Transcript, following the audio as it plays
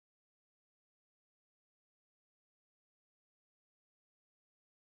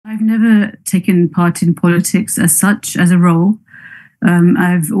I've never taken part in politics as such, as a role.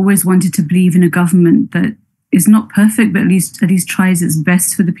 I've always wanted to believe in a government that is not perfect, but at least tries its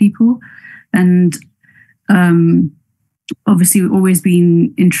best for the people. And obviously, we've always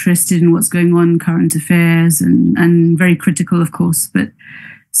been interested in what's going on, current affairs, and very critical, of course. But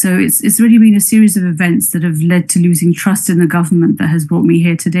so it's really been a series of events that have led to losing trust in the government that has brought me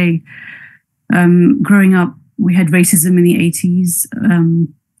here today. Growing up, we had racism in the 80s.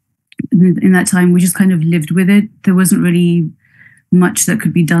 In that time, we just kind of lived with it. There wasn't really much that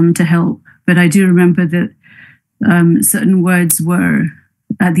could be done to help. But I do remember that certain words were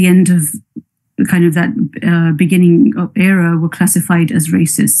at the end of kind of that beginning of era were classified as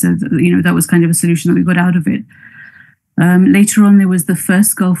racist. So, that was kind of a solution that we got out of it. Later on, there was the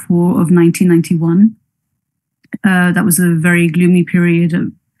first Gulf War of 1991. That was a very gloomy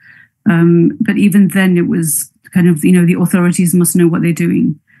period. But even then, it was kind of, the authorities must know what they're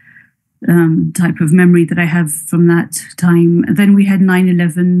doing type of memory that I have from that time. And then we had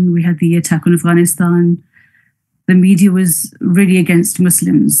 9/11, we had the attack on Afghanistan. The media was really against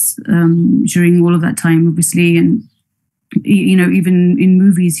Muslims during all of that time, obviously. And, even in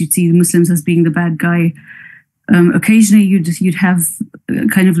movies, you'd see the Muslims as being the bad guy. Occasionally, you'd have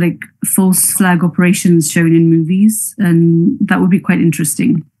kind of like false flag operations shown in movies, and that would be quite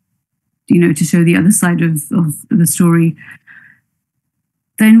interesting, to show the other side of the story.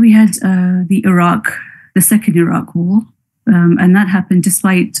 Then we had the second Iraq War, and that happened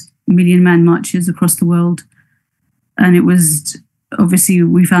despite million-man marches across the world. And it was, obviously,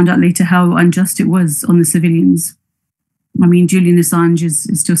 we found out later how unjust it was on the civilians. I mean, Julian Assange is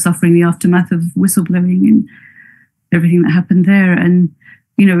still suffering the aftermath of whistleblowing and everything that happened there. And,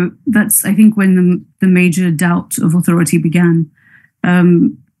 that's, I think, when the major doubt of authority began. There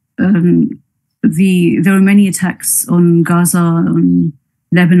were many attacks on Gaza, on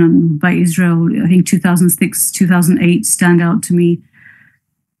Lebanon by Israel. I think 2006, 2008 stand out to me.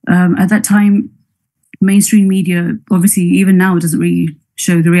 At that time, mainstream media, obviously, even now, doesn't really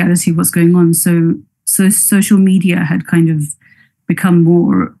show the reality of what's going on. So social media had kind of become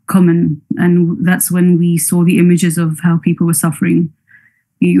more common. And that's when we saw the images of how people were suffering.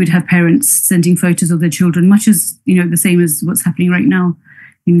 You would have parents sending photos of their children, much as, the same as what's happening right now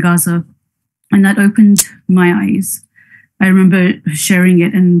in Gaza. And that opened my eyes. I remember sharing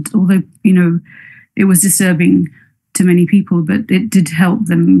it, and although, it was disturbing to many people, but it did help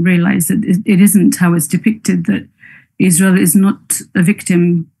them realize that it isn't how it's depicted, that Israel is not a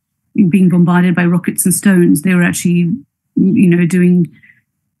victim being bombarded by rockets and stones. They were actually, doing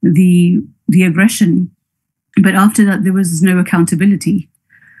the aggression. But after that, there was no accountability.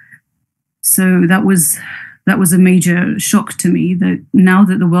 So that was a major shock to me, that now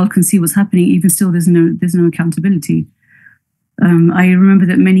that the world can see what's happening, even still, there's no accountability. I remember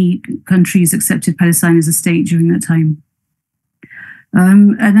that many countries accepted Palestine as a state during that time.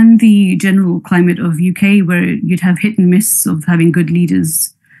 And then the general climate of UK, where you'd have hit and miss of having good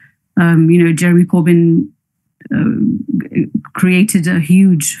leaders. Jeremy Corbyn created a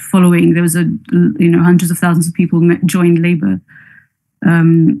huge following. There was hundreds of thousands of people joined Labour.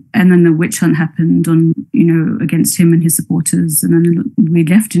 And then the witch hunt happened against him and his supporters. And then we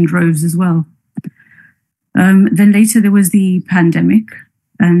left in droves as well. Then later there was the pandemic,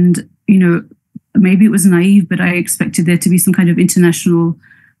 and, maybe it was naive, but I expected there to be some kind of international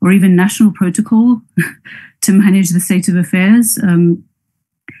or even national protocol to manage the state of affairs.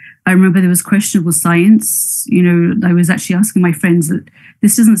 I remember there was questionable science. I was actually asking my friends that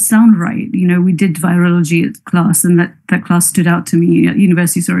this doesn't sound right. We did virology at class, and that class stood out to me at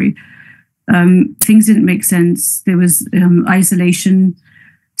university, sorry. Things didn't make sense. There was isolation,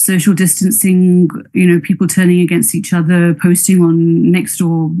 social distancing, people turning against each other, posting on next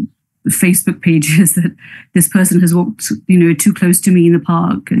door Facebook pages that this person has walked, too close to me in the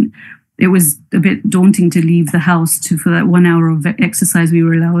park. And it was a bit daunting to leave the house for that 1 hour of exercise we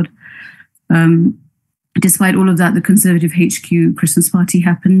were allowed. Despite all of that, the Conservative HQ Christmas party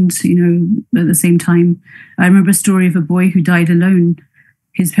happened, at the same time. I remember a story of a boy who died alone.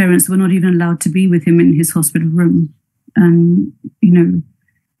 His parents were not even allowed to be with him in his hospital room. And,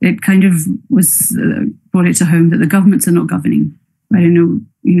 it kind of was brought it to home that the governments are not governing. I don't know,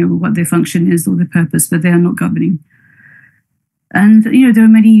 what their function is or their purpose, but they are not governing. And, there are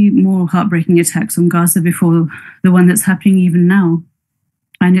many more heartbreaking attacks on Gaza before the one that's happening even now.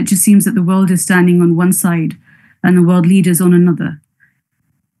 And it just seems that the world is standing on one side and the world leaders on another.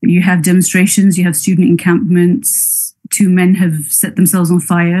 You have demonstrations, you have student encampments, 2 men have set themselves on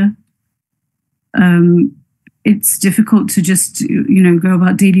fire. It's difficult to just, go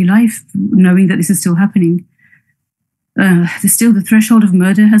about daily life knowing that this is still happening. Still, the threshold of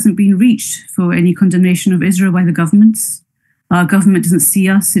murder hasn't been reached for any condemnation of Israel by the governments. Our government doesn't see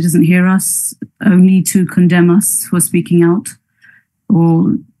us, it doesn't hear us, only to condemn us for speaking out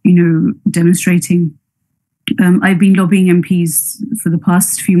or, demonstrating. I've been lobbying MPs for the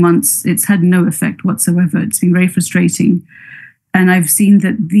past few months. It's had no effect whatsoever. It's been very frustrating. And I've seen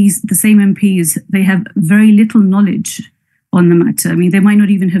that the same MPs, they have very little knowledge on the matter. I mean, they might not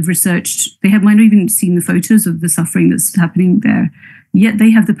even have researched, might not even seen the photos of the suffering that's happening there, yet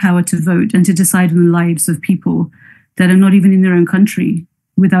they have the power to vote and to decide on the lives of people that are not even in their own country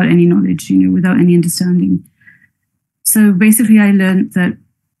without any knowledge, without any understanding. So basically, I learned that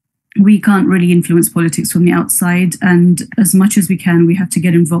we can't really influence politics from the outside, and as much as we can, we have to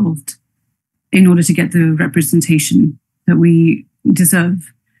get involved in order to get the representation that we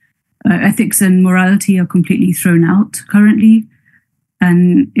deserve. Ethics and morality are completely thrown out currently,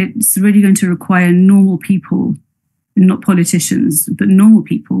 and it's really going to require normal people, not politicians, but normal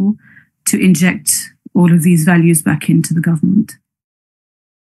people, to inject all of these values back into the government.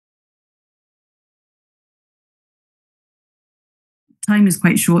 Time is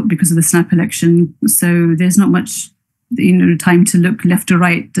quite short because of the snap election, so there's not much time to look left or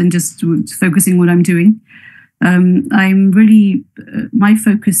right and just focusing on what I'm doing. I'm really, my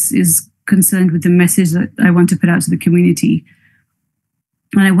focus is concerned with the message that I want to put out to the community.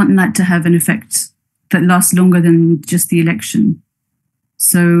 And I want that to have an effect that lasts longer than just the election.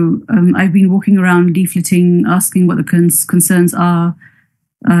 So I've been walking around leafleting, asking what the concerns are.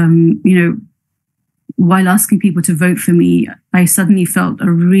 While asking people to vote for me, I suddenly felt a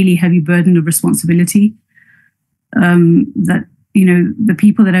really heavy burden of responsibility. That, the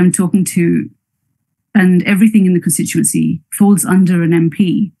people that I'm talking to and everything in the constituency falls under an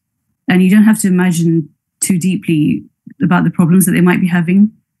MP. And you don't have to imagine too deeply about the problems that they might be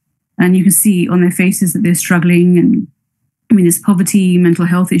having. And you can see on their faces that they're struggling. And there's poverty, mental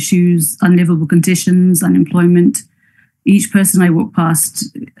health issues, unlivable conditions, unemployment. Each person I walk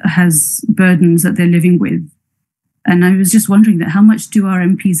past has burdens that they're living with. And I was just wondering that how much do our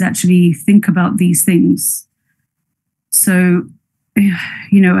MPs actually think about these things? So,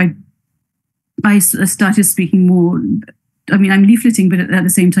 I started speaking more. I'm leafleting, but at the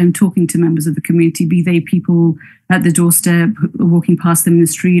same time talking to members of the community, be they people at the doorstep, walking past them in the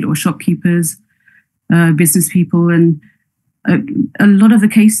street, or shopkeepers, business people. And a lot of the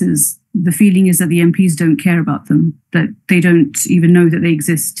cases, the feeling is that the MPs don't care about them, that they don't even know that they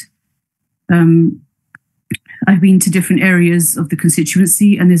exist. I've been to different areas of the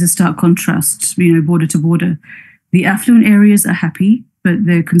constituency, and there's a stark contrast, border to border. The affluent areas are happy, but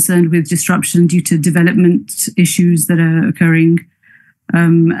they're concerned with disruption due to development issues that are occurring,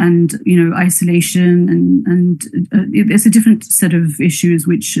 and isolation, and it's a different set of issues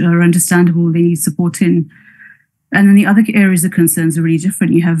which are understandable. They need support in, and then the other areas of concerns are really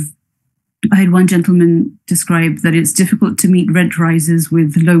different. I had one gentleman describe that it's difficult to meet rent rises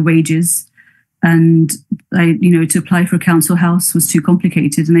with low wages, and to apply for a council house was too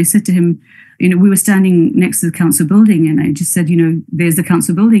complicated. And I said to him, we were standing next to the council building, and I just said, there's the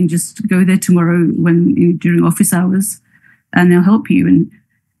council building, just go there tomorrow during office hours, and they'll help you. And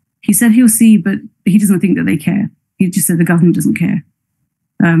he said he'll see, but he doesn't think that they care. He just said the government doesn't care.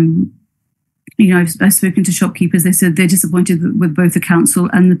 I've spoken to shopkeepers. They said they're disappointed with both the council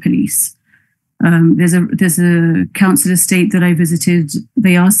and the police. There's a council estate that I visited.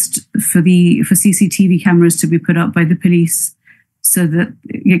 They asked for CCTV cameras to be put up by the police so that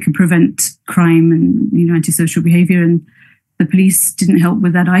it could prevent crime and antisocial behaviour. And the police didn't help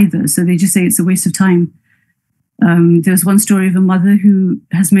with that either. So they just say it's a waste of time. There was one story of a mother who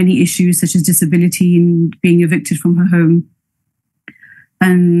has many issues, such as disability and being evicted from her home.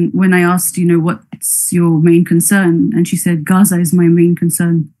 And when I asked, what's your main concern? And she said, Gaza is my main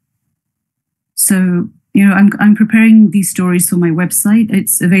concern. So, I'm preparing these stories for my website.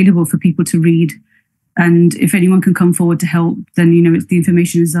 It's available for people to read. And if anyone can come forward to help, then, the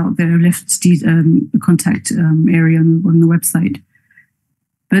information is out there. I've left the contact area on the website.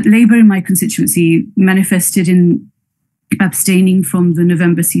 But Labour in my constituency manifested in abstaining from the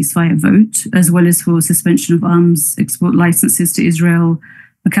November ceasefire vote, as well as for suspension of arms export licenses to Israel,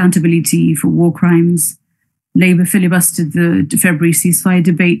 accountability for war crimes. Labour filibustered the February ceasefire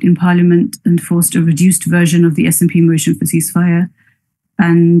debate in Parliament and forced a reduced version of the SNP motion for ceasefire.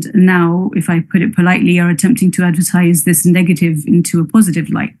 And now, if I put it politely, are attempting to advertise this negative into a positive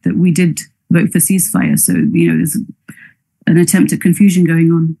light, that we did vote for ceasefire. So, there's an attempt at confusion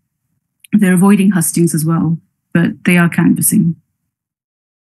going on. They're avoiding hustings as well, but they are canvassing.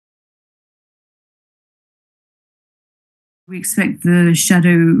 We expect the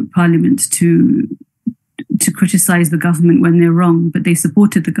shadow parliament to to criticize the government when they're wrong, but they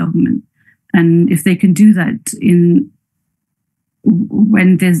supported the government. And if they can do that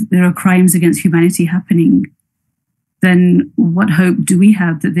when there are crimes against humanity happening, then what hope do we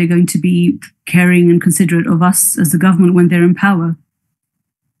have that they're going to be caring and considerate of us as the government when they're in power?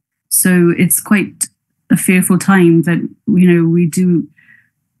 So it's quite a fearful time that, we do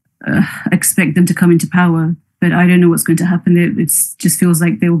expect them to come into power, but I don't know what's going to happen. It just feels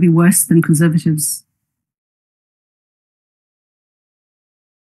like they will be worse than Conservatives.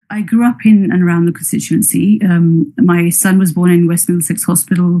 I grew up in and around the constituency. My son was born in West Middlesex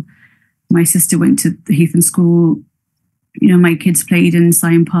Hospital. My sister went to the Heatham School. My kids played in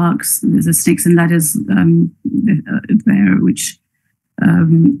Syon Parks. There's a Snakes and Ladders there, which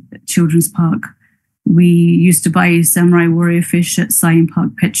children's park. We used to buy samurai warrior fish at Syon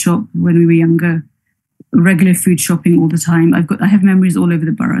Park Pet Shop when we were younger. Regular food shopping all the time. I have memories all over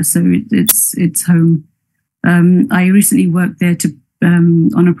the borough, so it's home. I recently worked there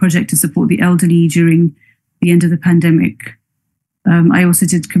on a project to support the elderly during the end of the pandemic. I also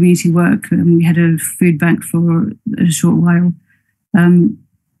did community work, and we had a food bank for a short while.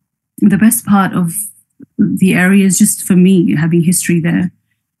 The best part of the area is just for me having history there,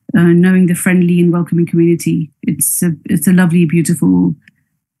 knowing the friendly and welcoming community. It's a lovely, beautiful,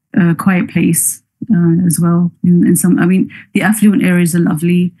 quiet place as well. The affluent areas are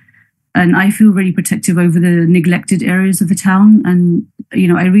lovely, and I feel really protective over the neglected areas of the town. And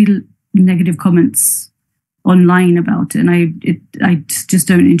I read negative comments online about it, and I just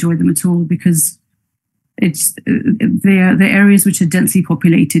don't enjoy them at all, because they're areas which are densely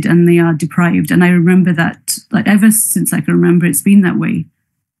populated and they are deprived. And I remember that, ever since I can remember, it's been that way.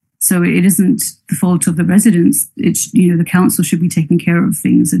 So it isn't the fault of the residents. It's the council should be taking care of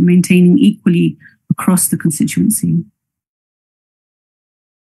things and maintaining equally across the constituency.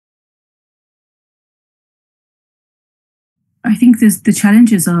 I think the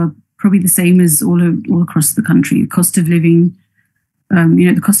challenges are probably the same as all across the country. Cost of living,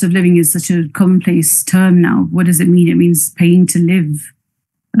 the cost of living is such a commonplace term now. What does it mean? It means paying to live.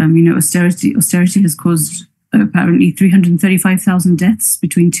 Austerity has caused apparently 335,000 deaths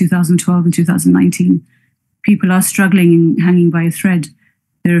between 2012 and 2019. People are struggling and hanging by a thread.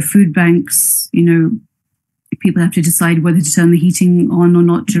 There are food banks. People have to decide whether to turn the heating on or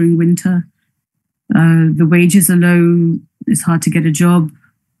not during winter. The wages are low. It's hard to get a job.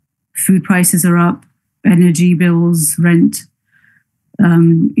 Food prices are up, energy bills, rent.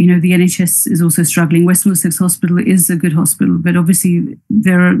 The NHS is also struggling. West Middlesex Hospital is a good hospital, but obviously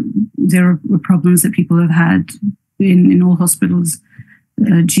there are problems that people have had in all hospitals.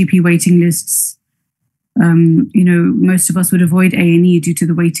 GP waiting lists. Most of us would avoid A&E due to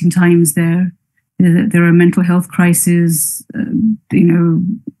the waiting times there. There are mental health crises.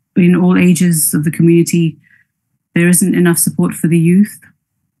 In all ages of the community. There isn't enough support for the youth,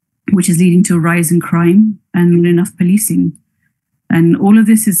 which is leading to a rise in crime, and enough policing. And all of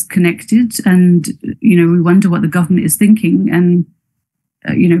this is connected, and we wonder what the government is thinking. And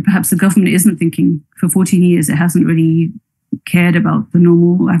perhaps the government isn't thinking. For 14 years, it hasn't really cared about the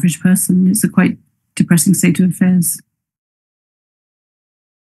normal average person. It's a quite depressing state of affairs.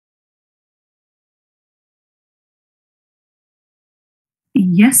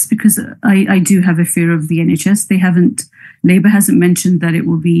 Yes, because I do have a fear of the NHS. Labour hasn't mentioned that it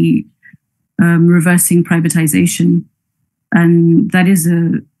will be reversing privatisation, and that is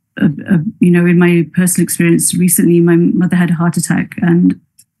in my personal experience recently, my mother had a heart attack, and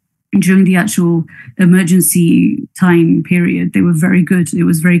during the actual emergency time period, they were very good. It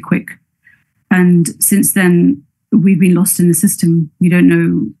was very quick, and since then we've been lost in the system. We don't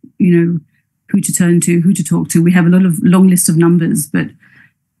know, who to turn to, who to talk to. We have a long list of numbers, but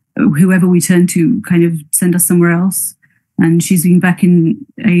whoever we turn to kind of send us somewhere else. And she's been back in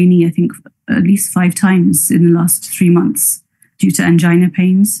A&E, I think, at least 5 times in the last 3 months due to angina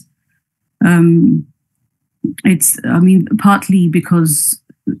pains. Partly because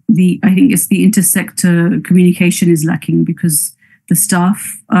I think it's the intersector communication is lacking, because the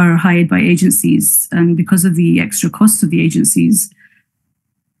staff are hired by agencies, and because of the extra costs of the agencies,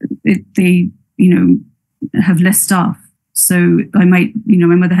 they have less staff. So my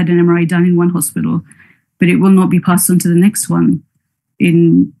mother had an MRI done in one hospital, but it will not be passed on to the next one.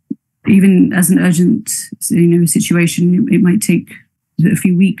 Even as an urgent, situation, it might take a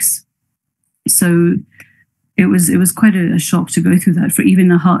few weeks. So it was quite a shock to go through that for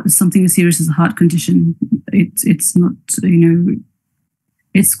even something as serious as a heart condition. It's not,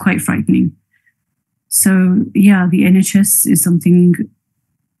 it's quite frightening. So yeah, the NHS is something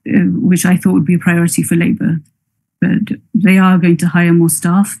which I thought would be a priority for Labour. But they are going to hire more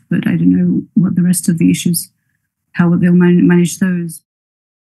staff, but I don't know what the rest of the issues. how they'll manage those.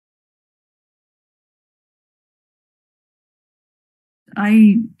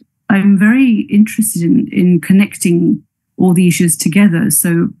 I'm very interested in connecting all the issues together.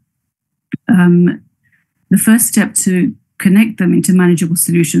 So the first step to connect them into manageable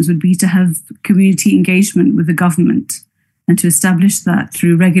solutions would be to have community engagement with the government and to establish that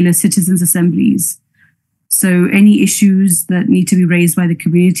through regular citizens' assemblies. So any issues that need to be raised by the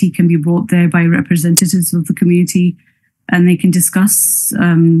community can be brought there by representatives of the community, and they can discuss,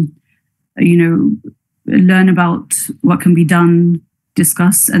 learn about what can be done,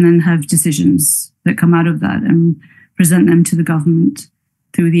 discuss, and then have decisions that come out of that and present them to the government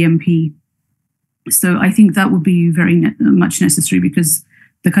through the MP. So I think that would be very much necessary, because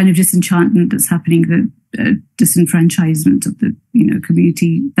the kind of disenchantment that's happening, the disenfranchisement of the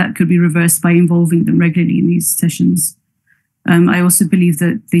community, that could be reversed by involving them regularly in these sessions. I also believe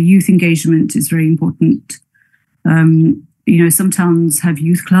that the youth engagement is very important. Some towns have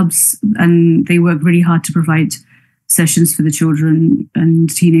youth clubs, and they work really hard to provide sessions for the children and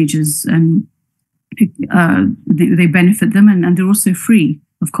teenagers, and they benefit them, and they're also free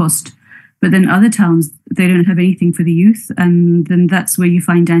of cost. But then other towns, they don't have anything for the youth, and then that's where you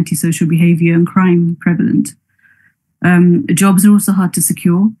find antisocial behavior and crime prevalent. Jobs are also hard to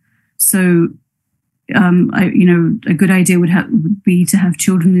secure. So, a good idea would be to have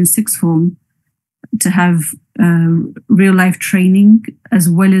children in sixth form to have real life training, as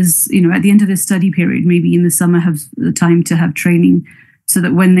well as, at the end of their study period, maybe in the summer, have the time to have training, so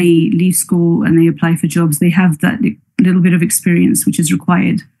that when they leave school and they apply for jobs, they have that little bit of experience which is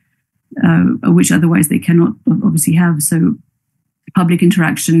required, which otherwise they cannot obviously have. So public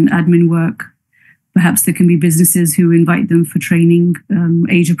interaction, admin work, perhaps there can be businesses who invite them for training,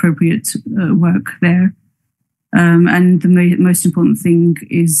 age-appropriate work there. And the most important thing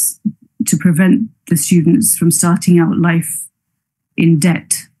is to prevent the students from starting out life in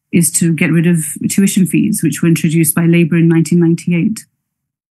debt, is to get rid of tuition fees, which were introduced by Labour in 1998.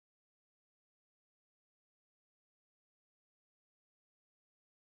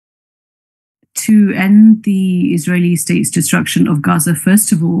 To end the Israeli state's destruction of Gaza,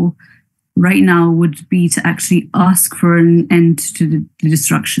 first of all, right now would be to actually ask for an end to the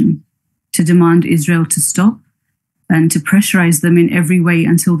destruction, to demand Israel to stop and to pressurize them in every way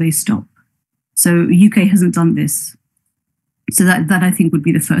until they stop. So UK hasn't done this. So that I think would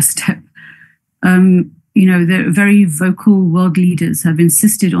be the first step. The very vocal world leaders have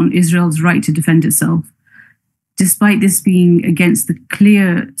insisted on Israel's right to defend itself, despite this being against the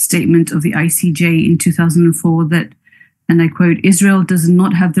clear statement of the ICJ in 2004 that, and I quote, Israel does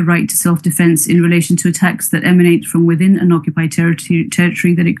not have the right to self-defense in relation to attacks that emanate from within an occupied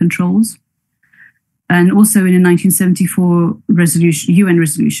territory that it controls. And also in a 1974 UN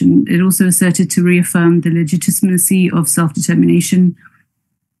resolution, it also asserted to reaffirm the legitimacy of self-determination,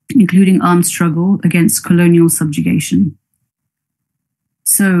 including armed struggle against colonial subjugation.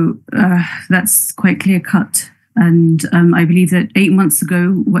 So that's quite clear-cut. And I believe that 8 months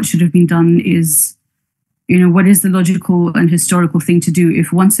ago, what should have been done is, what is the logical and historical thing to do?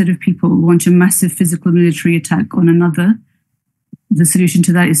 If one set of people launch a massive physical military attack on another, the solution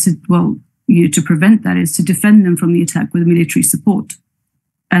to that is to prevent that is to defend them from the attack with military support.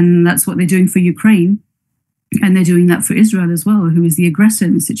 And that's what they're doing for Ukraine. And they're doing that for Israel as well, who is the aggressor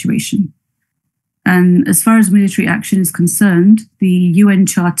in the situation. And as far as military action is concerned, the UN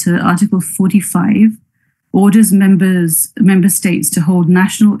Charter, Article 45, orders member states to hold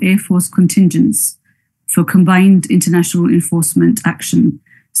national Air Force contingents for combined international enforcement action.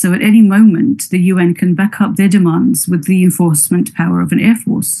 So at any moment, the UN can back up their demands with the enforcement power of an Air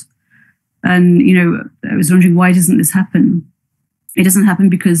Force. And, I was wondering, why doesn't this happen? It doesn't happen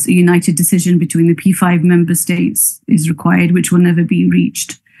because a united decision between the P5 member states is required, which will never be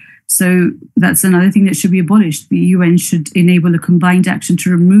reached. So that's another thing that should be abolished. The UN should enable a combined action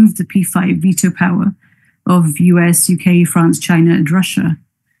to remove the P5 veto power of US, UK, France, China, and Russia.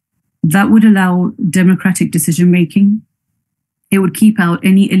 That would allow democratic decision-making. It would keep out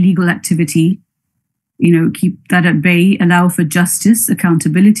any illegal activity, keep that at bay, allow for justice,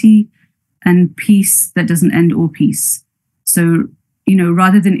 accountability, and peace that doesn't end all peace. So,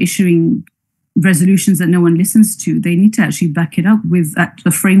 rather than issuing resolutions that no one listens to, they need to actually back it up with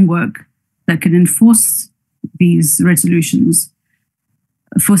a framework that can enforce these resolutions.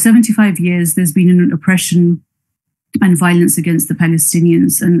 For 75 years, there's been an oppression and violence against the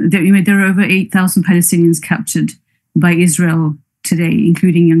Palestinians. And there are over 8,000 Palestinians captured by Israel today,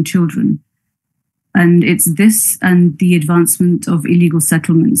 including young children. And it's this and the advancement of illegal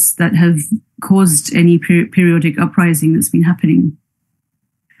settlements that have caused any periodic uprising that's been happening.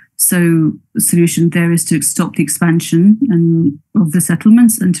 So the solution there is to stop the expansion of the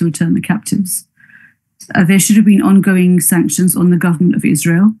settlements and to return the captives. There should have been ongoing sanctions on the government of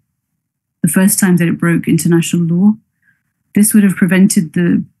Israel the first time that it broke international law. This would have prevented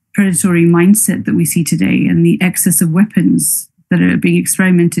the predatory mindset that we see today and the excess of weapons that are being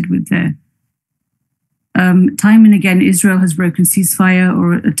experimented with there. Time and again, Israel has broken ceasefire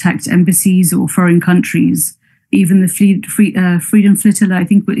or attacked embassies or foreign countries. Even the Freedom Flotilla, I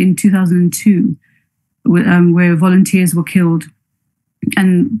think in 2002, where volunteers were killed,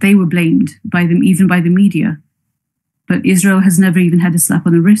 and they were blamed by them, even by the media. But Israel has never even had a slap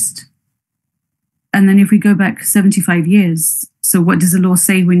on the wrist. And then if we go back 75 years, so what does the law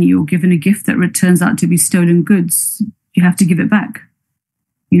say when you're given a gift that turns out to be stolen goods? You have to give it back.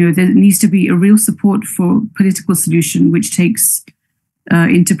 There needs to be a real support for political solution, which takes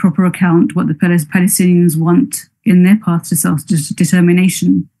into proper account what the Palestinians want in their path to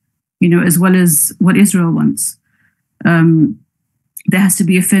self-determination, as well as what Israel wants. There has to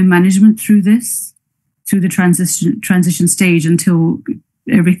be a fair management through the transition stage until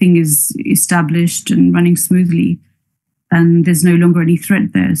everything is established and running smoothly, and there's no longer any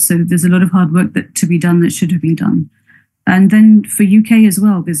threat there. So there's a lot of hard work to be done that should have been done. And then for UK as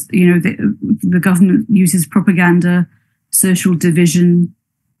well, there's, the government uses propaganda, social division,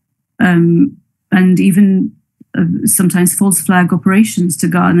 and even sometimes false flag operations to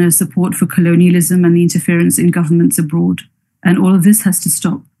garner support for colonialism and the interference in governments abroad. And all of this has to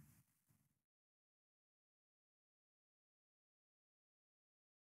stop.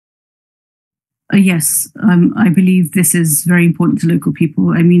 Yes, I believe this is very important to local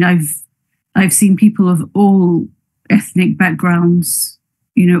people. I mean, I've seen people of all ethnic backgrounds,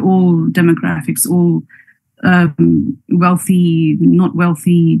 all demographics, all wealthy, not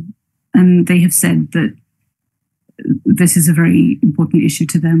wealthy, and they have said that this is a very important issue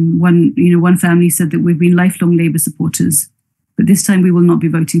to them. One family said that we've been lifelong Labour supporters, but this time we will not be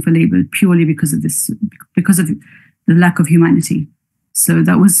voting for Labour purely because of this, because of the lack of humanity. So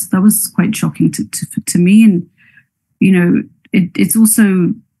that was quite shocking to me, and it's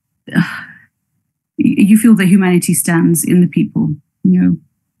also you feel that humanity stands in the people.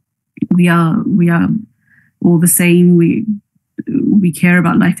 We are all the same. We care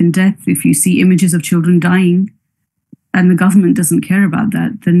about life and death. If you see images of children dying, and the government doesn't care about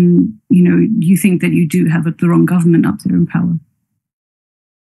that, then you think that you do have the wrong government up there in power.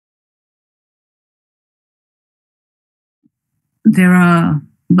 There are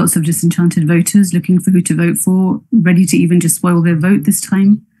lots of disenchanted voters looking for who to vote for, ready to even just spoil their vote this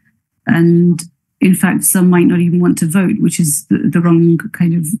time. And in fact, some might not even want to vote, which is the wrong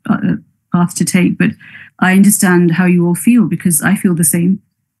kind of path to take. But I understand how you all feel, because I feel the same.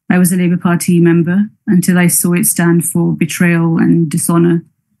 I was a Labour Party member until I saw it stand for betrayal and dishonour.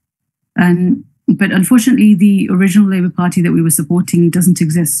 But unfortunately, the original Labour Party that we were supporting doesn't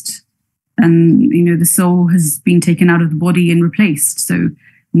exist. And, the soul has been taken out of the body and replaced. So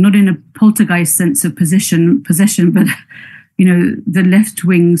not in a poltergeist sense of possession, but, the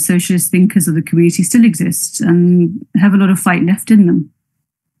left-wing socialist thinkers of the community still exist and have a lot of fight left in them.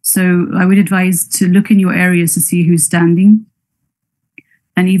 So I would advise to look in your areas to see who's standing.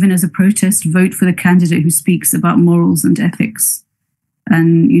 And even as a protest, vote for the candidate who speaks about morals and ethics.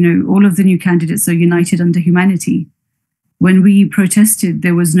 And, all of the new candidates are united under humanity. When we protested,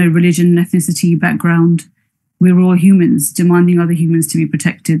 there was no religion, ethnicity, background. We were all humans, demanding other humans to be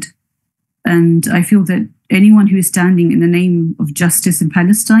protected. And I feel that anyone who is standing in the name of justice in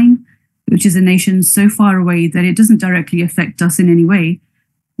Palestine, which is a nation so far away that it doesn't directly affect us in any way,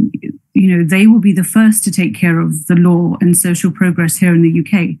 they will be the first to take care of the law and social progress here in the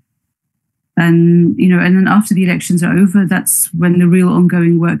UK. And, and then after the elections are over, that's when the real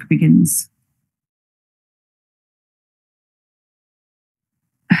ongoing work begins.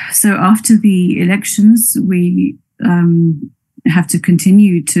 So after the elections, we have to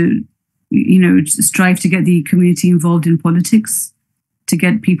continue to, strive to get the community involved in politics, to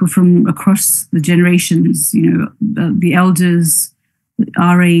get people from across the generations, the elders,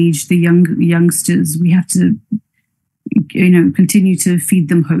 our age, the youngsters. We have to, continue to feed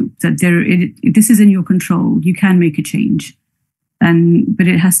them hope that this is in your control. You can make a change, but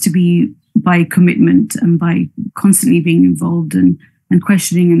it has to be by commitment and by constantly being involved and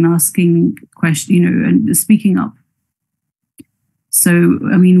questioning and asking questions, and speaking up. So,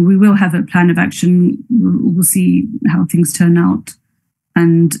 we will have a plan of action. We'll see how things turn out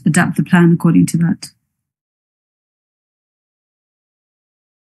and adapt the plan according to that.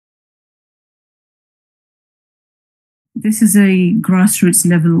 This is a grassroots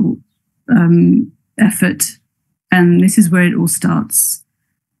level effort, and this is where it all starts.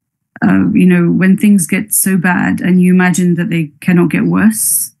 when things get so bad and you imagine that they cannot get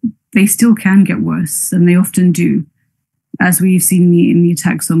worse, they still can get worse, and they often do, as we've seen in the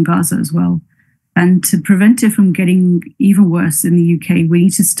attacks on Gaza as well. And to prevent it from getting even worse in the UK, we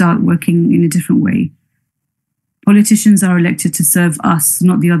need to start working in a different way. Politicians are elected to serve us,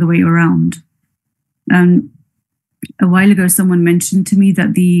 not the other way around. A while ago, someone mentioned to me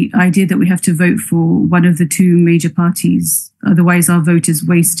that the idea that we have to vote for one of the two major parties, otherwise our vote is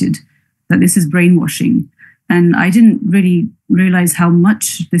wasted, that this is brainwashing. And I didn't really realize how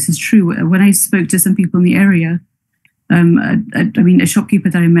much this is true. When I spoke to some people in the area, a shopkeeper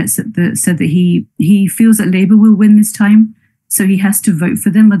that I met said that he feels that Labour will win this time, so he has to vote for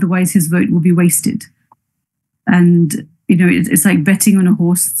them, otherwise his vote will be wasted. And, it's like betting on a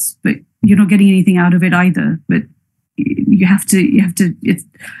horse, but you're not getting anything out of it either. But you have to,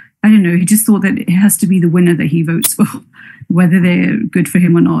 I don't know, he just thought that it has to be the winner that he votes for, whether they're good for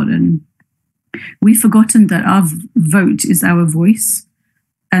him or not. And we've forgotten that our vote is our voice.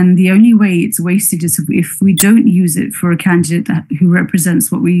 And the only way it's wasted is if we don't use it for a candidate who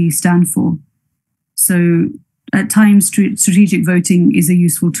represents what we stand for. So at times, strategic voting is a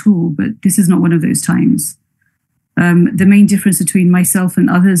useful tool, but this is not one of those times. The main difference between myself and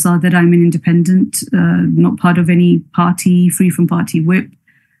others are that I'm an independent, not part of any party, free from party whip,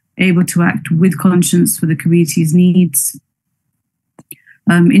 able to act with conscience for the community's needs.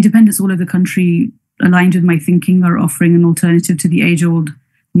 Independents all over the country, aligned with my thinking, are offering an alternative to the age-old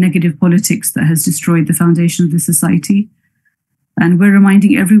negative politics that has destroyed the foundation of the society. And we're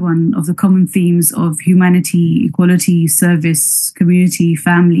reminding everyone of the common themes of humanity, equality, service, community,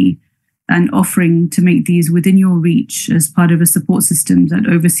 family, and offering to make these within your reach as part of a support system that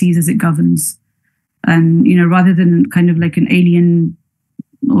oversees as it governs. And, rather than kind of like an alien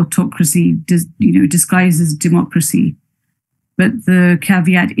autocracy, disguised as democracy. But the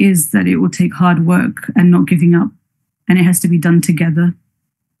caveat is that it will take hard work and not giving up, and it has to be done together.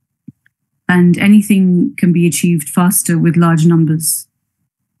 And anything can be achieved faster with large numbers.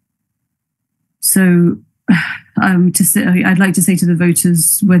 So I'd like to say to the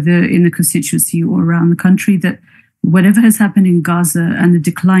voters, whether in the constituency or around the country, that whatever has happened in Gaza and the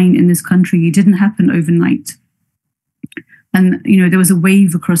decline in this country, it didn't happen overnight. And, there was a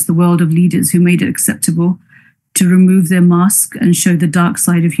wave across the world of leaders who made it acceptable to remove their mask and show the dark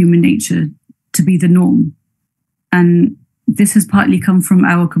side of human nature to be the norm. And this has partly come from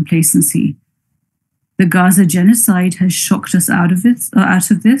our complacency. The Gaza genocide has shocked us out of this,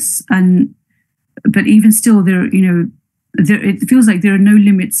 but even still, it feels like there are no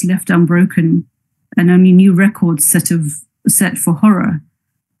limits left unbroken, and only new records set for horror.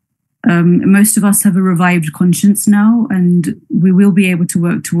 Most of us have a revived conscience now, and we will be able to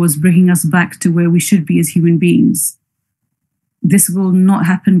work towards bringing us back to where we should be as human beings. This will not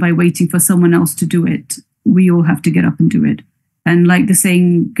happen by waiting for someone else to do it. We all have to get up and do it. And like the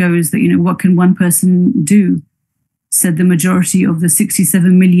saying goes that, what can one person do, said the majority of the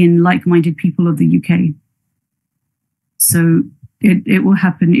 67 million like-minded people of the UK. So it will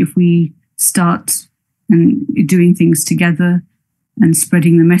happen if we start and doing things together and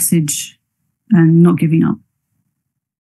spreading the message and not giving up.